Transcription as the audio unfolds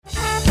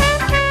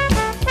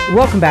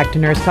Welcome back to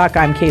Nurse Talk.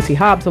 I'm Casey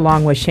Hobbs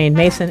along with Shane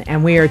Mason,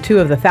 and we are two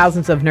of the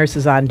thousands of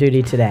nurses on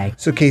duty today.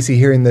 So Casey,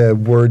 hearing the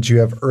words you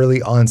have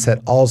early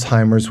onset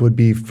Alzheimer's would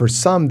be for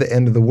some the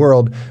end of the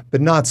world,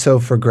 but not so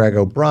for Greg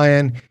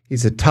O'Brien.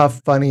 He's a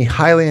tough, funny,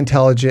 highly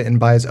intelligent, and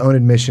by his own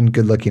admission,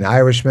 good-looking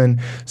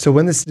Irishman. So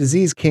when this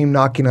disease came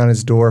knocking on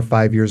his door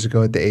 5 years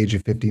ago at the age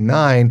of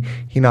 59,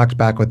 he knocked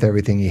back with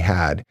everything he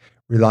had.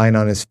 Relying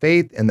on his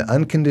faith and the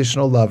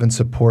unconditional love and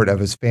support of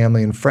his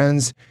family and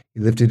friends, he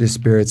lifted his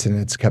spirits and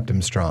it's kept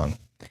him strong.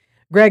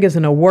 Greg is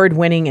an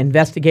award-winning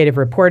investigative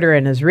reporter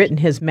and has written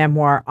his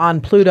memoir, On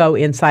Pluto,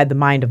 Inside the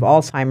Mind of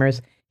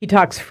Alzheimer's. He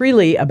talks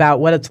freely about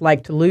what it's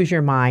like to lose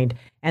your mind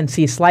and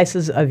see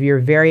slices of your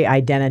very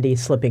identity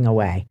slipping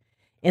away.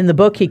 In the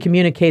book, he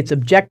communicates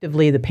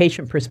objectively the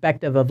patient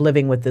perspective of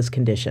living with this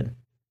condition.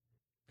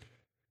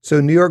 So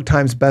New York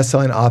Times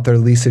bestselling author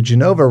Lisa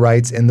Genova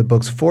writes in the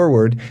book's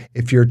foreword,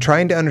 if you're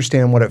trying to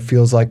understand what it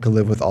feels like to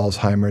live with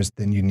Alzheimer's,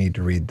 then you need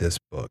to read this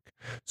book.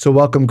 So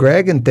welcome,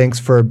 Greg, and thanks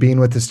for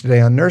being with us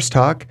today on Nurse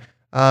Talk.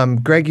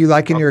 Greg, you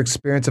liken your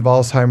experience of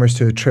Alzheimer's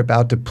to a trip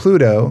out to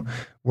Pluto,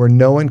 where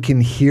no one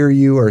can hear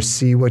you or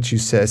see what you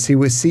said, see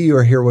you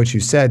or hear what you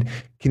said.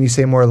 Can you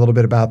say more a little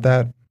bit about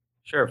that?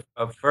 Sure.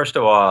 First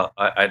of all,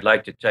 I'd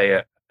like to tell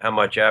you how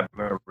much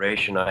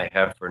admiration I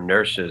have for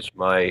nurses.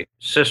 My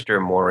sister,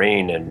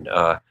 Maureen, in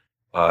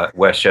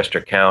Westchester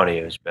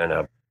County, has been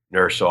a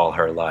nurse all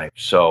her life.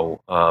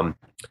 So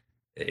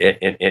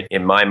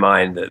in my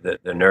mind,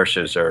 the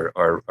nurses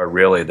are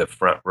really the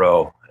front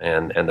row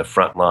and the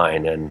front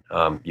line. And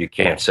you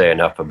can't say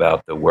enough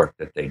about the work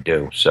that they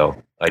do.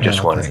 So I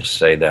just wanted to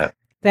say that.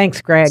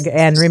 Thanks, Greg.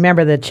 And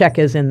remember, the check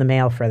is in the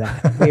mail for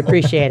that. We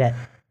appreciate it.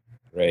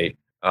 Great.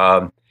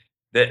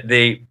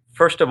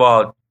 First of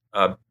all,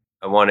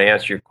 I want to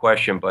answer your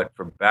question, but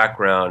for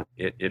background,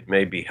 it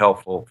may be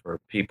helpful for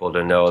people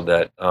to know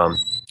that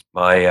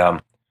my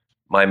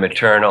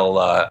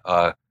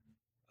maternal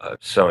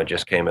someone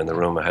just came in the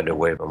room. I had to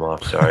wave them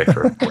off. Sorry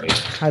for waving.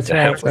 That's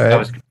right. I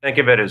was think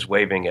of it as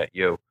waving at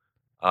you.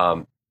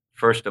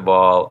 First of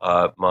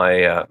all,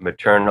 my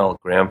maternal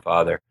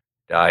grandfather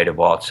died of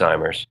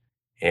Alzheimer's,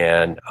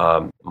 and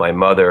my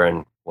mother,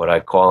 in what I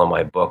call in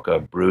my book a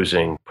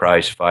bruising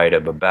prize fight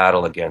of a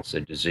battle against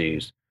the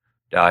disease,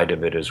 died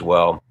of it as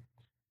well.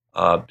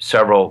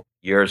 Several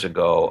years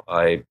ago,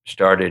 I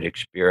started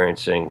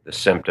experiencing the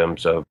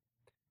symptoms of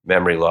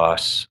memory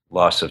loss,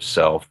 loss of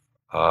self,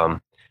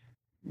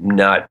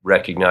 not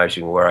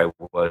recognizing where I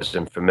was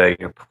in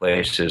familiar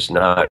places,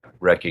 not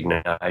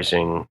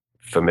recognizing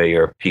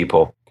familiar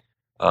people,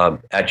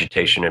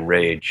 agitation and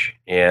rage.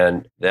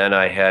 And then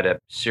I had a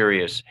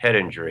serious head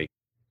injury.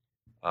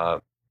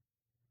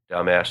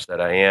 Dumbass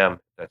that I am,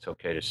 that's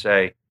okay to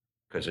say,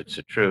 because it's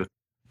the truth.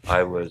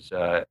 I was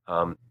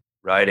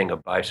riding a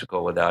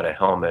bicycle without a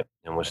helmet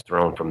and was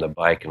thrown from the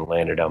bike and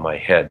landed on my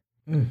head,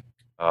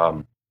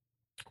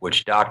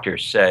 which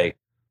doctors say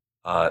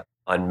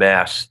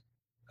unmasked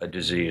a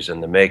disease in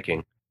the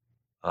making,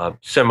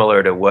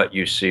 similar to what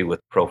you see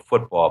with pro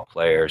football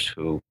players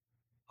who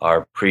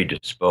are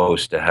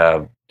predisposed to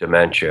have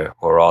dementia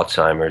or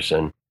Alzheimer's,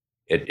 and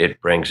it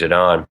brings it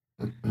on.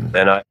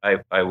 Then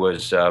I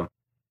was,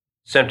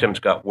 symptoms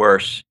got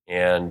worse,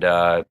 and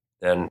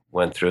then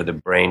went through the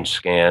brain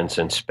scans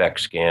and SPECT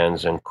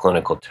scans and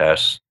clinical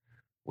tests,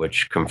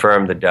 which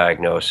confirmed the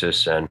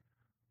diagnosis. And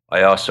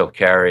I also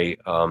carry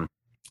the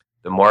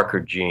marker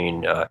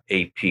gene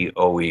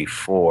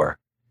APOE4,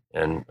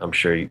 and I'm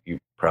sure you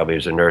probably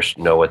as a nurse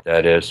know what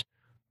that is.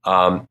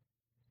 On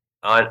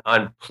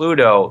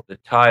Pluto, the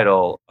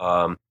title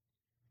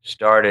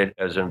started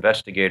as an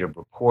investigative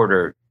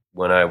reporter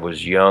when I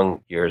was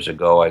young years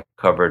ago. I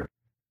covered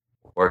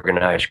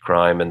organized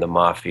crime and the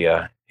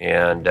mafia,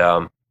 and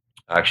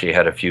actually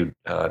had a few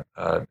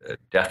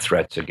death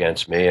threats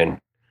against me and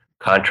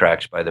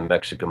contracts by the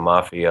Mexican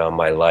mafia on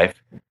my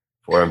life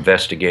for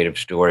investigative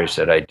stories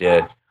that I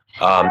did.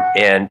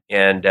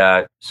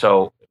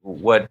 So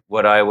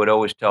what I would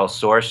always tell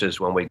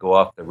sources when we go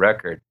off the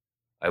record,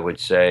 I would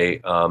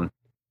say,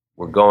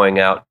 we're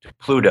going out to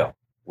Pluto,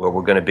 where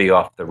we're going to be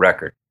off the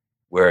record,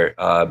 where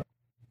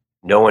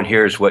no one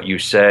hears what you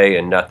say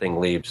and nothing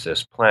leaves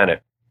this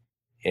planet.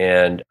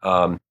 And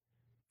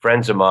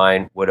friends of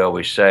mine would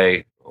always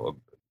say, or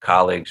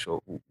colleagues,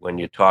 when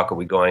you talk, are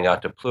we going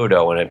out to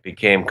Pluto? And it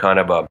became kind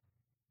of a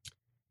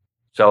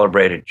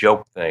celebrated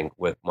joke thing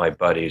with my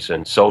buddies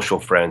and social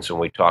friends. When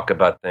we talk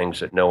about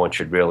things that no one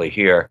should really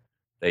hear,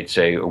 they'd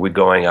say, are we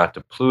going out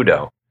to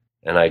Pluto?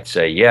 And I'd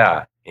say,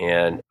 yeah.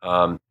 And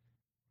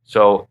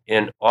so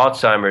in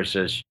Alzheimer's,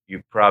 as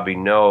you probably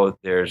know,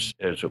 there's,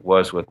 as it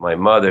was with my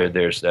mother,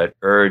 there's that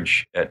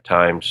urge at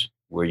times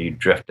where you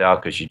drift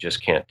out because you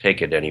just can't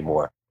take it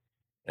anymore.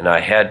 And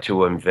I had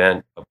to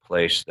invent a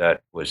place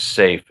that was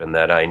safe and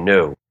that I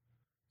knew.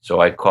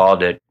 So I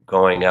called it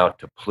Going Out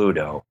to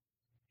Pluto.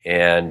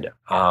 And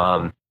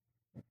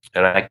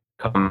I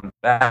come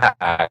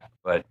back,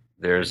 but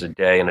there's a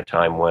day and a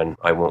time when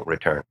I won't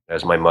return,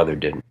 as my mother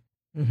didn't.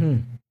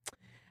 Mm-hmm.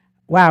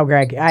 Wow,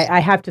 Greg, I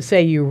have to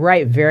say you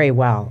write very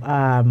well.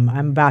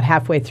 I'm about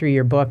halfway through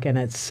your book, and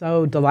it's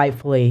so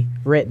delightfully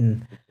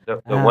written. The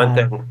one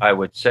thing I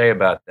would say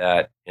about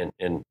that,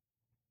 and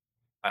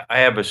I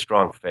have a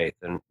strong faith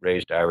and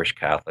raised Irish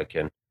Catholic,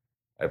 and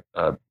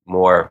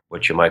more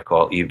what you might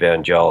call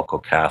evangelical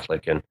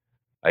Catholic. And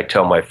I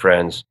tell my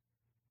friends,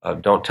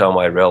 don't tell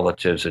my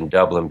relatives in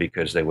Dublin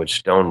because they would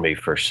stone me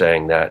for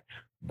saying that.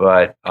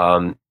 But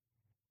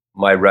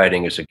my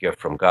writing is a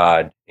gift from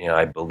God, and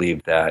I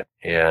believe that.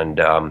 And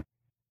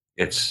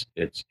it's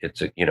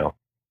a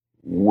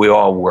we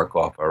all work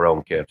off our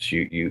own gifts.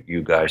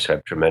 You guys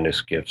have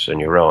tremendous gifts in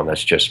your own.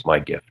 That's just my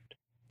gift.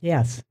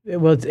 Yes,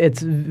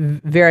 it's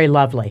very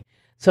lovely.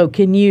 So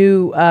can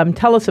you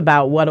tell us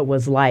about what it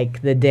was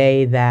like the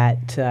day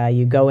that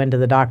you go into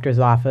the doctor's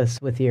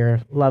office with your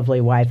lovely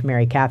wife,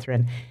 Mary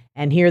Catherine,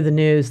 and hear the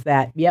news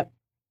that, yep,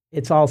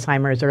 it's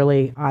Alzheimer's,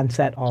 early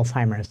onset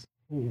Alzheimer's.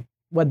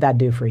 What'd that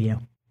do for you?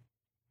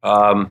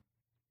 Well,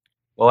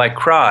 I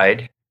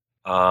cried,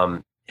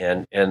 and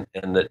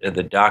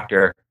the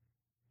doctor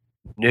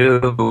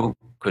knew,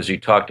 because he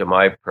talked to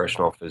my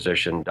personal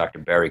physician, Dr.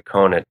 Barry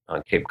Conant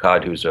on Cape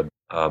Cod, who's a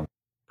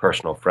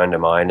personal friend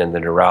of mine, and the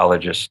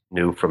neurologist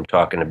knew from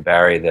talking to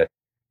Barry that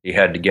he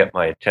had to get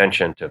my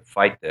attention to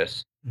fight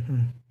this.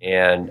 Mm-hmm.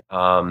 And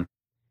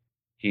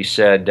he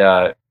said,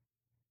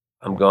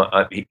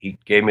 he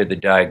gave me the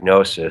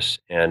diagnosis,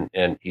 and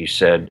he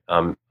said,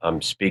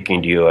 I'm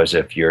speaking to you as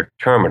if you're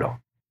terminal.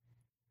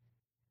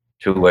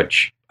 To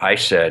which I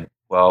said,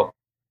 well,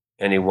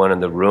 anyone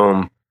in the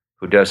room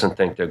who doesn't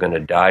think they're going to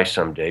die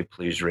someday,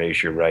 please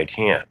raise your right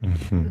hand.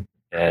 Mm-hmm.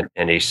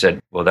 And he said,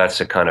 well, that's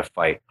the kind of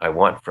fight I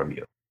want from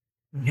you.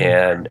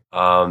 Mm-hmm.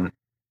 And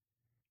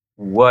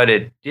what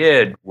it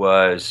did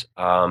was,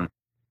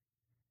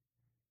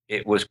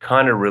 it was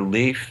kind of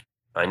relief.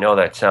 I know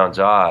that sounds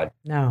odd.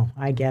 No,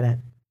 I get it.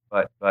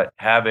 But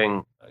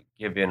having,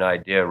 give you an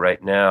idea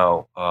right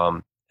now,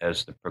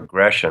 as the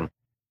progression,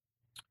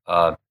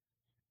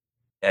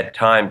 at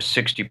times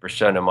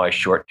 60% of my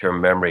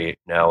short-term memory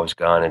now is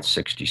gone in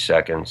 60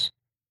 seconds.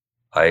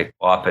 I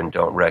often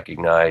don't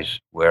recognize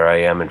where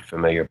I am in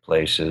familiar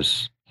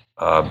places,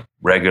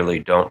 regularly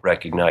don't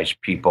recognize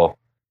people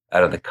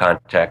out of the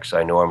context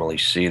I normally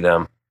see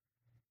them.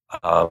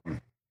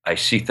 I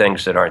see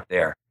things that aren't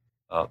there.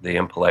 The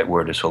impolite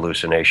word is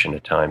hallucination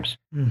at times.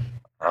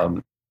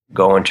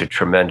 Go into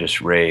tremendous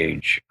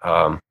rage.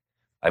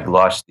 I've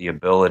lost the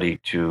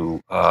ability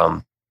to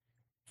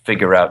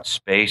figure out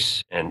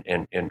space and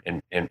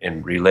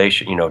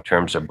relation, in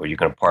terms of where you're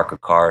going to park a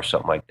car or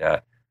something like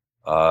that.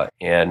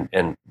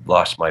 And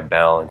lost my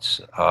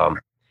balance.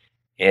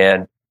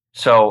 And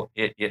so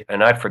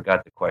and I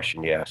forgot the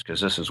question you asked,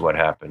 because this is what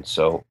happened.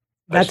 So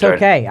that's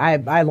okay.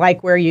 I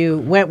like where you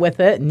went with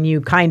it, and you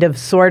kind of,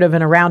 sort of,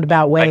 in a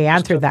roundabout way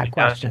answered that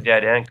question.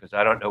 Dead end, because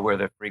I don't know where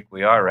the freak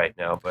we are right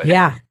now. But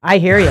yeah, I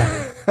hear you.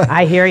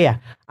 I hear you.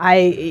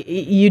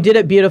 You did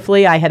it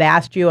beautifully. I had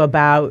asked you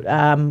about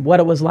what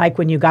it was like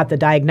when you got the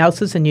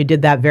diagnosis, and you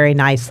did that very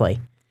nicely.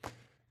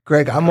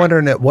 Greg, I'm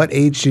wondering, at what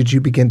age did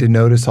you begin to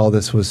notice all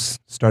this was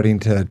starting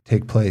to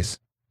take place?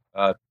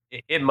 I'm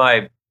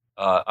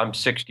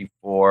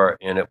 64,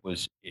 and it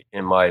was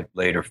in my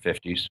later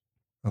 50s.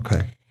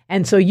 Okay.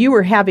 And so you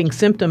were having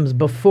symptoms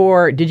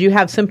before. Did you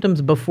have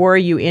symptoms before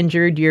you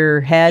injured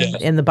your head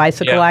in the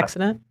bicycle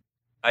accident?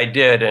 I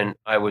did, and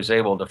I was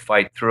able to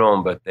fight through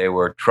them, but they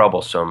were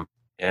troublesome.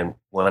 And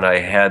when I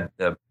had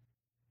the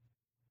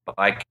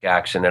bike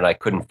accident, I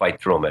couldn't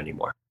fight through them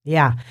anymore.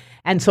 Yeah.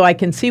 And so I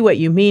can see what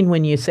you mean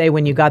when you say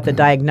when you got the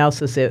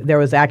diagnosis, there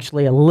was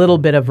actually a little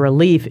bit of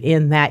relief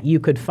in that you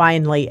could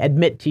finally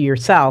admit to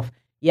yourself,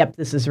 yep,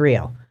 this is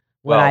real.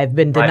 What I've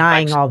been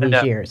denying all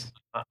these years.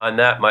 On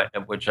that,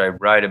 which I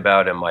write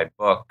about in my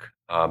book.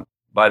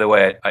 By the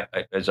way, I,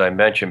 as I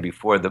mentioned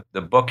before,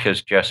 the book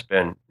has just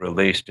been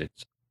released.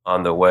 It's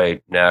on the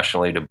way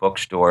nationally to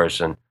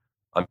bookstores, and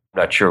I'm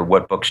not sure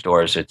what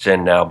bookstores it's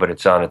in now, but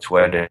it's on its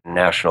way to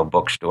national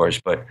bookstores.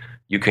 But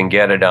you can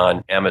get it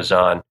on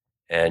Amazon,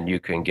 and you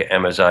can get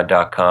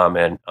Amazon.com,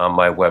 and on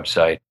my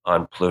website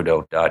on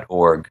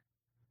Pluto.org.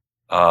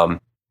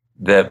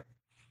 The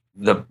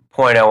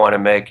point I want to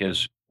make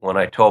is, when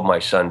I told my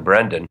son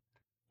Brendan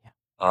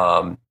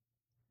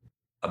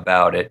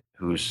about it,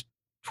 who's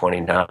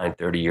 29,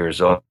 30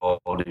 years old,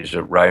 he's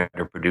a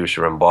writer,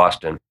 producer in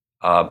Boston,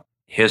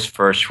 his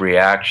first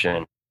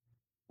reaction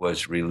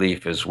was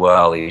relief as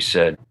well. He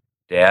said,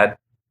 "Dad,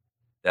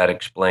 that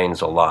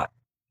explains a lot."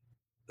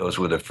 Those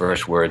were the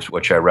first words,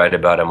 which I write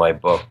about in my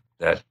book,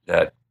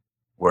 that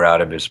were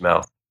out of his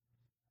mouth.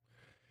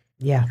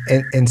 Yeah.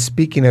 And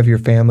speaking of your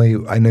family,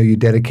 I know you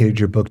dedicated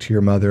your book to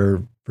your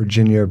mother,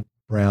 Virginia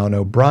Brown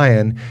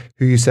O'Brien,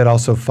 who you said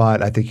also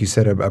fought, I think you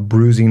said, a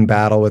bruising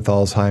battle with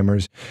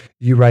Alzheimer's.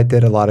 You write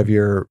that a lot of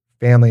your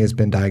family has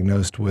been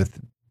diagnosed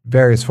with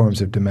various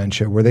forms of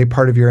dementia. Were they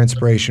part of your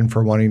inspiration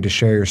for wanting to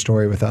share your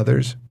story with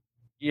others?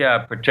 Yeah,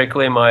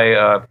 particularly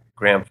my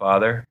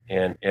grandfather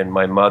and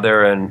my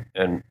mother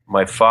and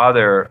my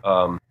father,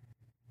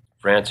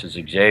 Francis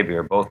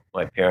Xavier. Both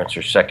my parents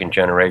are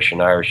second-generation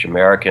Irish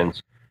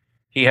Americans.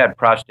 he had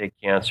prostate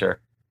cancer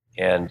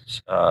and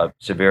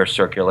severe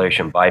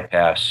circulation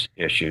bypass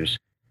issues.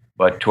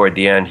 But toward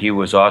the end, he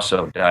was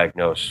also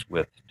diagnosed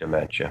with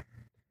dementia.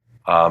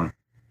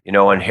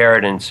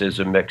 Inheritance is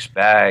a mixed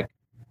bag.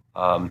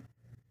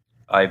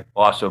 I've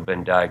also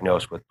been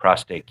diagnosed with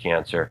prostate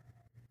cancer,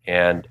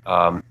 and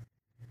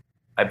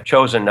I've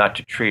chosen not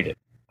to treat it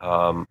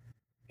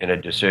in a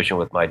decision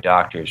with my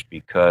doctors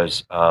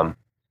because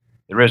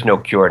there is no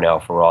cure now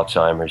for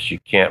Alzheimer's. You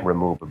can't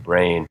remove a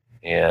brain,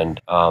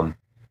 and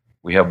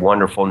we have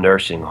wonderful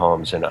nursing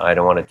homes, and I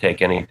don't want to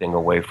take anything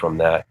away from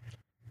that.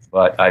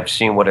 But I've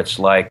seen what it's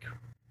like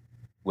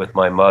with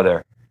my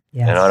mother,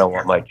 Yes. and I don't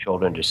want my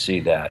children to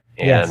see that.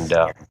 And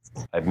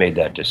I've made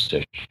that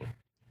decision.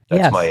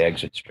 That's my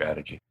exit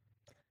strategy.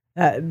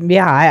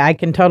 I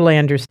can totally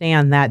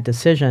understand that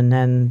decision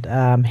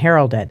and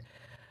herald it.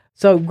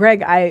 So,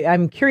 Greg,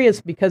 I'm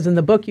curious because in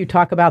the book you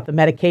talk about the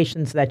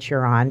medications that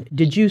you're on.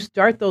 Did you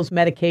start those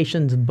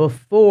medications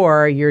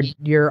before your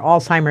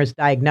Alzheimer's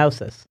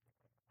diagnosis?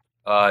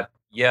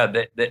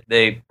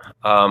 They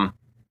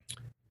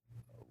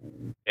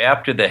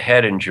after the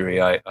head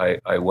injury,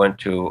 I went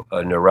to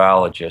a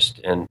neurologist,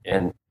 and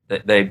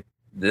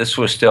this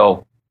was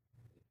still,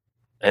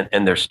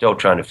 and they're still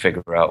trying to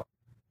figure out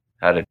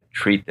how to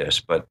treat this,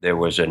 but there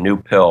was a new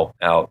pill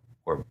out,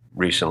 or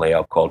recently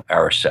out, called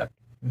Aricept.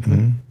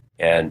 Mm-hmm.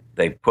 And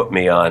they put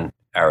me on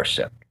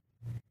Aricept,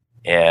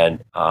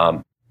 and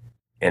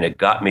it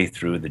got me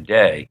through the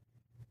day.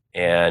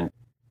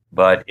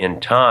 But in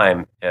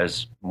time,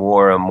 as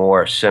more and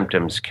more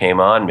symptoms came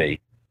on me,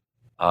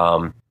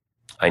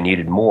 I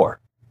needed more,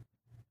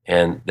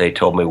 and they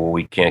told me, "Well,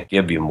 we can't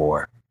give you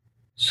more."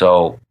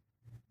 So,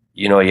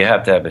 you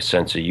have to have a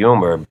sense of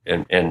humor,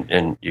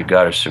 and you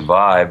got to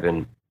survive.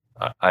 And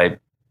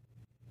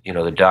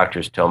the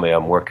doctors tell me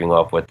I'm working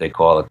off what they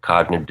call a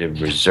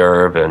cognitive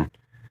reserve, and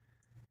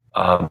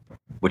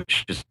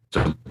which is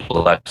a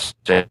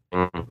blessing,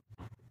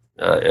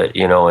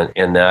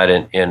 in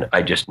that, and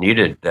I just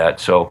needed that.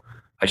 So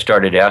I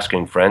started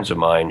asking friends of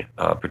mine,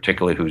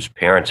 particularly whose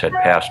parents had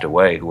passed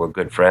away, who were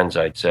good friends.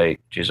 I'd say,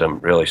 "Geez, I'm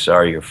really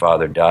sorry your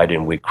father died,"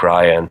 and we'd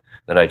cry. And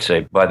then I'd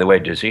say, "By the way,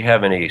 does he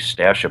have any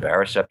stash of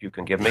Aricept you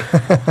can give me?"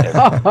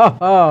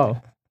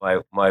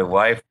 My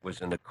wife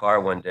was in the car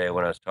one day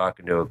when I was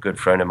talking to a good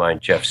friend of mine,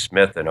 Jeff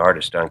Smith, an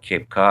artist on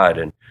Cape Cod,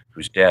 and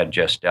whose dad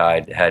just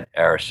died, had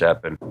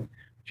Aricept, and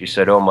she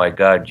said, "Oh my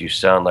God, you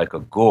sound like a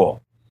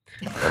ghoul."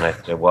 And I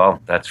said,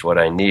 "Well, that's what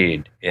I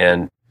need."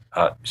 And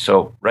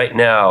so right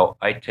now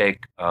I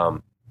take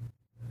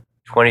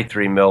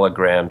 23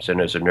 milligrams,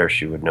 and as a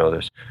nurse you would know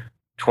this,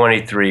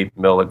 23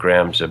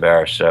 milligrams of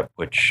Aricept,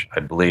 which I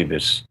believe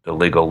is the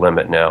legal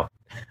limit now.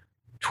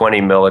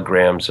 20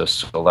 milligrams of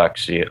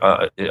Celexa,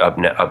 of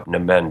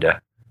Namenda,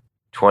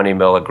 20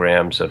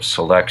 milligrams of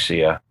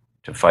Celexa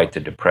to fight the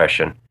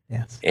depression,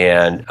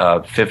 and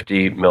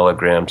 50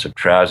 milligrams of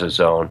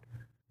Trazodone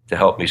to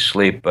help me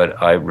sleep.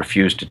 But I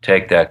refuse to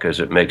take that because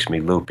it makes me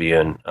loopy,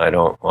 and I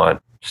don't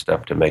want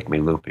stuff to make me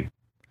loopy.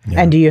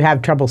 Yeah. And do you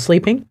have trouble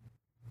sleeping?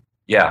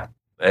 Yeah,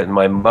 and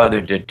my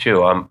mother did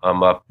too.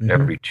 I'm up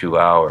every 2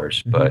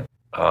 hours, but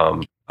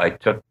I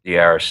took the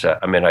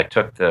Aricept. I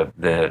took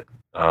the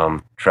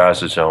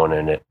Trazodone,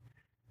 and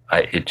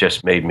it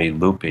just made me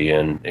loopy,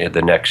 and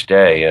the next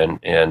day, and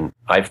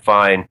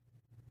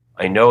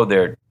I know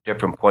there are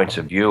different points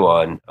of view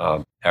on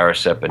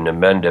Aricept and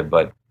Namenda,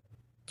 but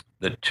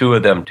the two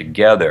of them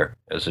together,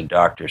 as the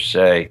doctors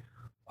say,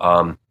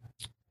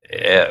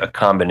 a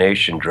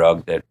combination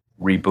drug that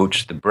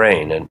reboots the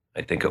brain, and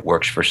I think it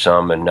works for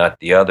some and not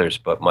the others.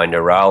 But my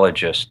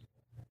neurologist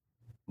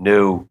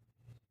knew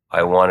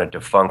I wanted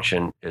to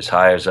function as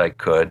high as I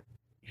could.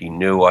 He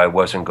knew I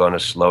wasn't going to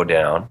slow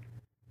down.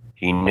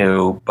 He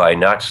knew by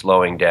not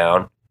slowing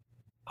down,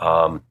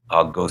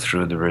 I'll go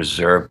through the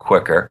reserve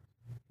quicker.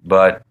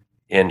 But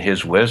in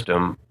his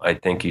wisdom, I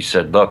think he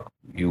said, "Look,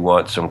 you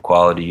want some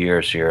quality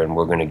years here, and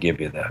we're going to give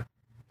you that."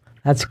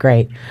 That's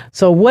great.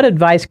 So what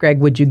advice, Greg,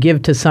 would you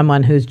give to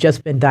someone who's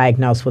just been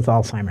diagnosed with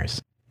Alzheimer's?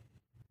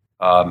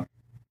 I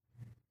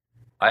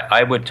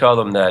would tell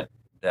them that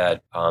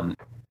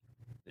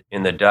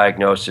in the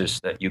diagnosis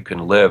that you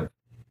can live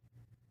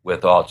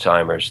with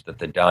Alzheimer's, that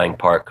the dying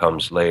part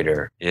comes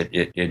later.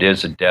 It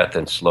is a death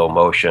in slow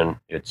motion.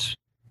 It's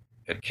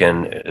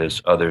akin,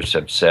 as others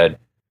have said,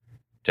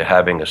 to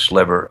having a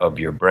sliver of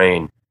your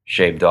brain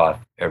shaved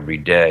off every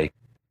day.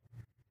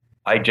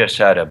 I just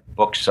had a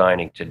book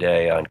signing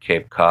today on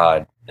Cape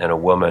Cod, and a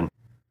woman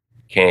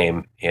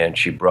came and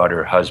she brought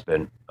her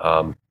husband.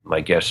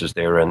 My guess is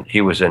he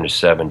was in his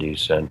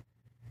 70s, and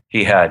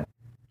he had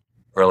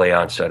early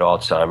onset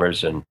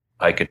Alzheimer's, and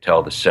I could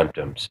tell the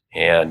symptoms.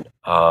 And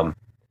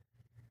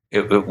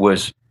it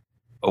was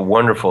a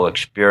wonderful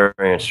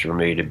experience for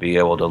me to be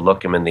able to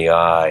look him in the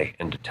eye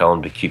and to tell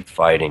him to keep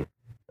fighting.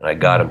 And I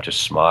got him to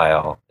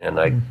smile, and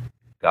I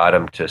got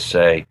him to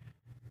say,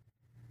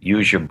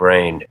 "Use your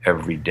brain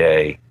every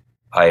day.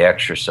 I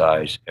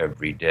exercise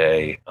every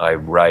day. I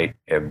write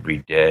every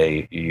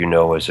day."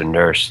 As a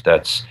nurse,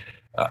 that's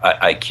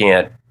I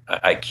can't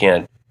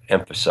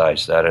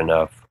emphasize that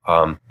enough.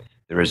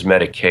 There is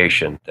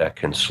medication that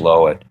can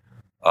slow it.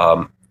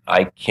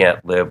 I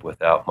can't live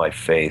without my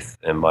faith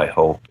and my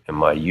hope and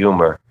my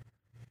humor.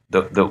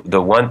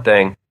 The one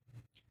thing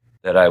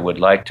that I would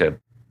like to,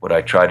 what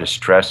I try to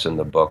stress in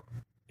the book,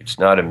 it's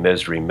not a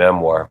misery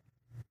memoir.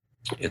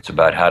 It's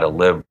about how to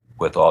live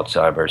with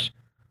Alzheimer's,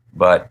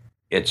 but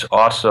it's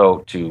also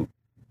to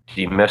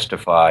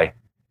demystify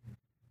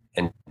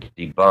and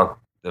debunk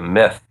the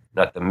myth,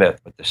 not the myth,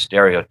 but the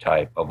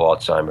stereotype of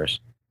Alzheimer's.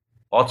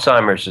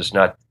 Alzheimer's is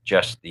not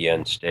just the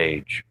end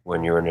stage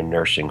when you're in a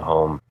nursing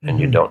home and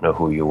you don't know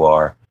who you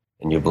are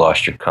and you've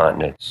lost your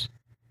continence.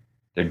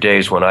 There are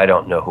days when I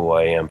don't know who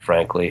I am,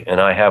 frankly,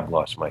 and I have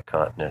lost my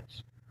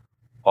continence.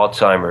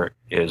 Alzheimer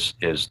is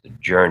the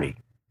journey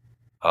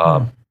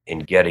in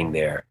getting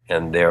there.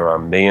 And there are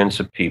millions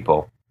of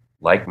people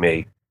like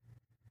me,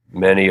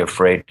 many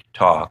afraid to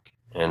talk.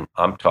 And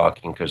I'm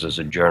talking because as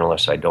a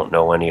journalist, I don't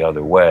know any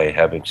other way,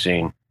 having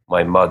seen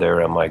my mother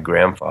and my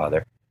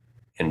grandfather,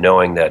 and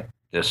knowing that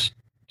this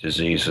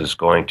disease is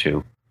going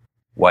to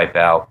wipe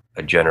out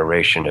a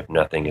generation if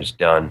nothing is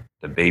done,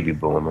 the baby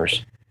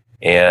boomers.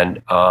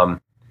 And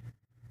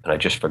I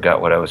just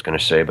forgot what I was going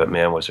to say, but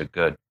man, was it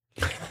good.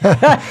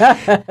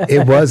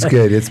 It was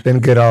good. It's been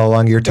good all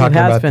along. You're talking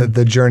about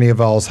the journey of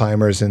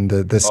Alzheimer's and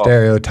the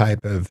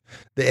stereotype of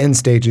the end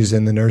stages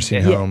in the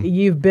nursing home.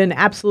 You've been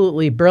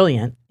absolutely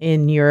brilliant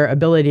in your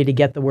ability to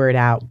get the word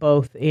out,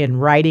 both in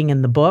writing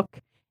in the book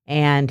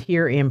and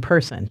here in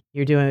person.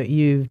 You're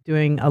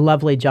doing a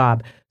lovely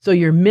job. So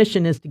your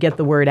mission is to get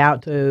the word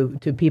out to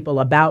people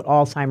about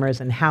Alzheimer's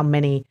and how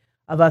many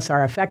of us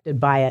are affected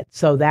by it,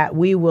 so that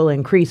we will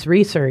increase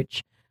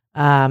research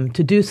to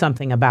do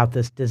something about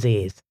this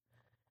disease.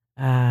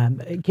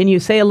 Can you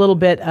say a little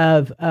bit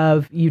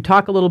you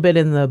talk a little bit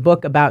in the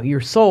book about your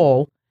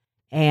soul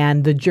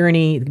and the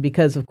journey,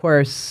 because of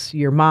course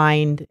your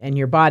mind and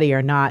your body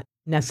are not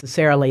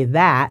necessarily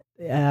that.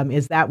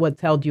 Is that what's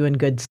held you in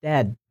good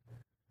stead?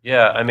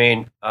 Yeah, I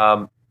mean,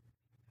 and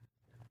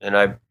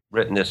I've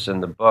written this in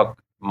the book,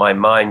 my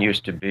mind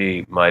used to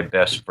be my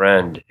best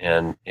friend,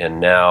 and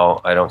now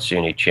I don't see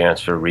any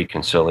chance for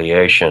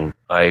reconciliation.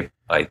 I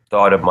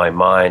thought of my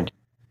mind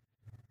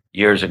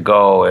years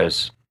ago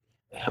as,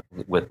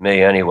 with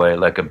me anyway,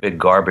 like a big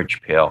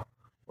garbage pail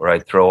where I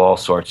throw all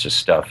sorts of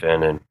stuff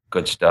in, and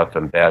good stuff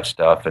and bad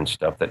stuff and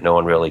stuff that no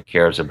one really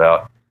cares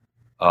about,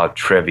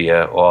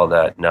 trivia, all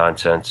that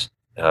nonsense.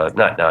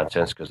 Not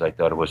nonsense, because I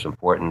thought it was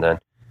important then.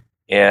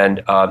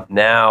 And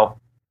now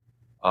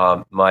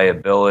my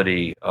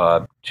ability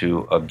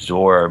to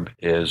absorb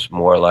is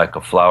more like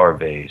a flower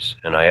vase,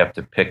 and I have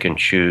to pick and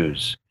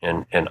choose.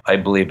 And I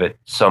believe at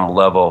some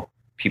level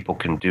people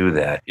can do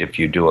that if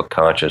you do it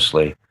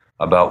consciously,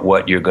 about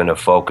what you're going to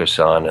focus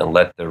on and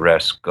let the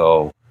rest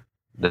go.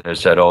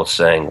 There's that old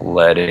saying,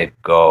 let it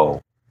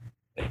go.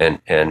 And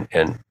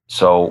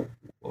so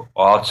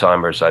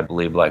Alzheimer's, I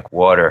believe, like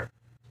water,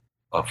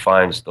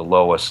 finds the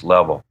lowest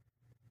level.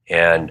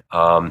 And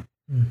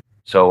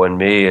so in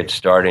me, it's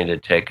starting to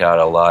take out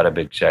a lot of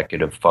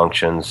executive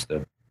functions,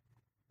 the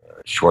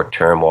short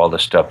term, all the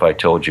stuff I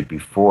told you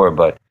before.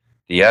 But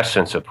the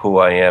essence of who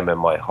I am in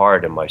my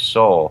heart and my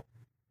soul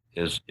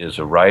is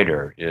a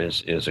writer,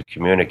 is a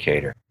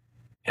communicator.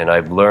 And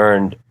I've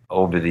learned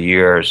over the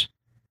years,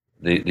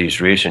 these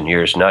recent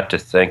years, not to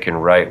think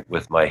and write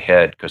with my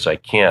head, because I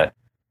can't,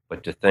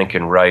 but to think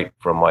and write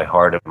from my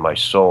heart and my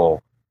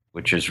soul,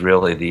 which is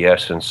really the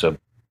essence of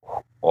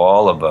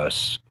all of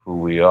us, who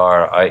we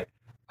are.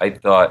 I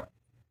thought,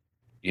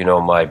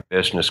 my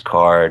business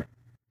card,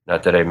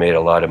 not that I made a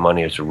lot of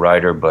money as a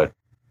writer, but,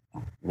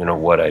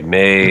 what I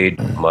made,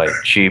 my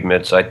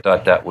achievements, I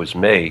thought that was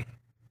me.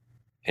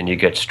 And you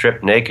get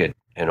stripped naked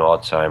in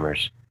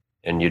Alzheimer's,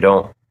 and you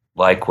don't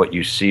like what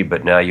you see,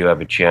 but now you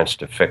have a chance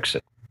to fix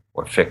it,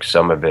 or fix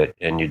some of it.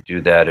 And you do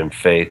that in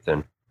faith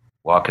and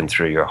walking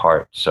through your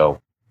heart.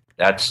 So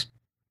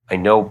I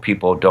know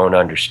people don't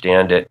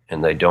understand it,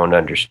 and they don't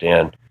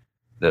understand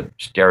the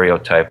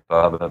stereotype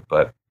of it,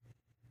 but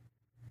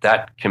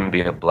that can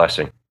be a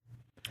blessing.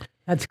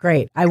 That's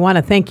great. I want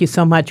to thank you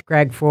so much,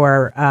 Greg,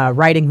 for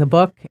writing the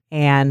book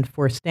and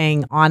for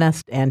staying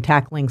honest and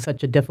tackling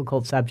such a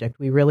difficult subject.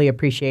 We really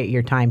appreciate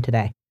your time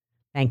today.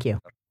 Thank you.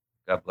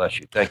 God bless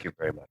you. Thank you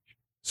very much.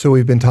 So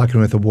we've been talking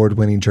with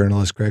award-winning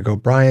journalist Greg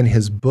O'Brien.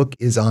 His book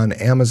is on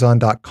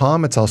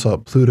Amazon.com. It's also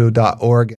at Pluto.org.